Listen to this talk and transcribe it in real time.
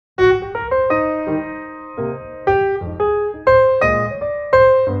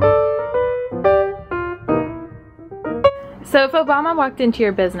So if Obama walked into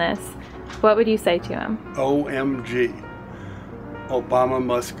your business, what would you say to him? OMG. Obama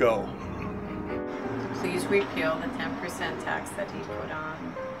must go. Please repeal the 10% tax that he put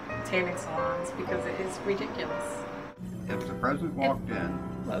on tanning salons because it is ridiculous. If the president walked in,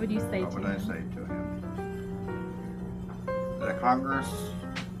 What would you say what to would him? I say to him? The Congress,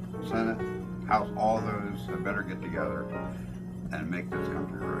 Senate, House, all those had better get together and make this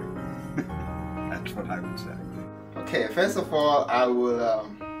country right. That's what I would say. Okay, first of all, I will,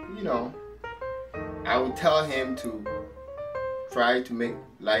 I would tell him to try to make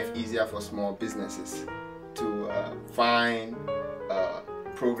life easier for small businesses, to find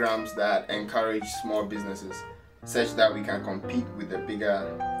programs that encourage small businesses such that we can compete with the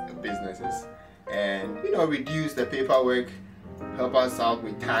bigger businesses, and reduce the paperwork, help us out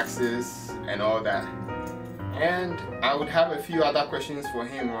with taxes and all that. And I would have a few other questions for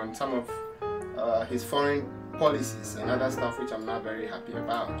him on some of his foreign policies and other stuff which I'm not very happy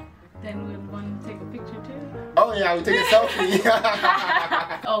about. Then we'll want to take a picture too. Oh yeah, we'll take a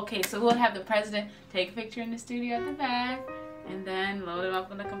selfie. Okay, so we'll have the president take a picture in the studio at the back and then load it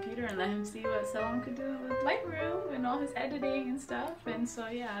up on the computer and let him see what someone could do with Lightroom and all his editing and stuff. And so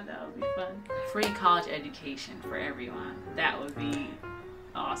yeah, that would be fun. Free college education for everyone. That would be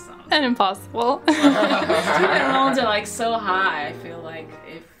awesome. And impossible. Student loans are like so high. I feel like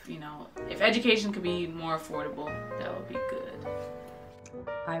if education could be more affordable, that would be good.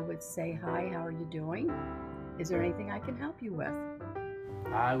 I would say, hi, how are you doing? Is there anything I can help you with?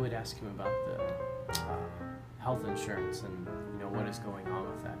 I would ask him about the health insurance and what is going on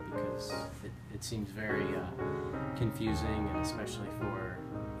with that, because it seems very confusing, and especially for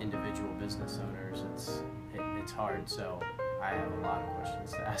individual business owners, it's hard. So I have a lot of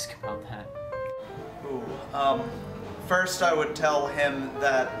questions to ask about that. First, I would tell him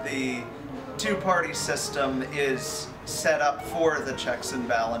that the two-party system is set up for the checks and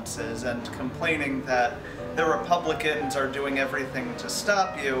balances, and complaining that the Republicans are doing everything to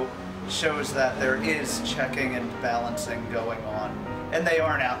stop you shows that there is checking and balancing going on, and they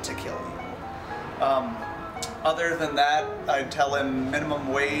aren't out to kill you. Other than that, I'd tell him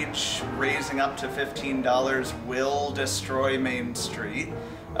minimum wage raising up to $15 will destroy Main Street.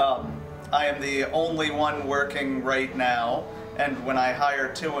 I am the only one working right now, and when I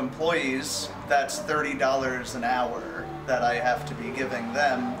hire 2 employees, that's $30 an hour that I have to be giving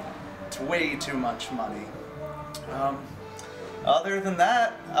them. It's way too much money. Other than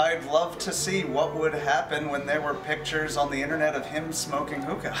that, I'd love to see what would happen when there were pictures on the internet of him smoking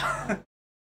hookah.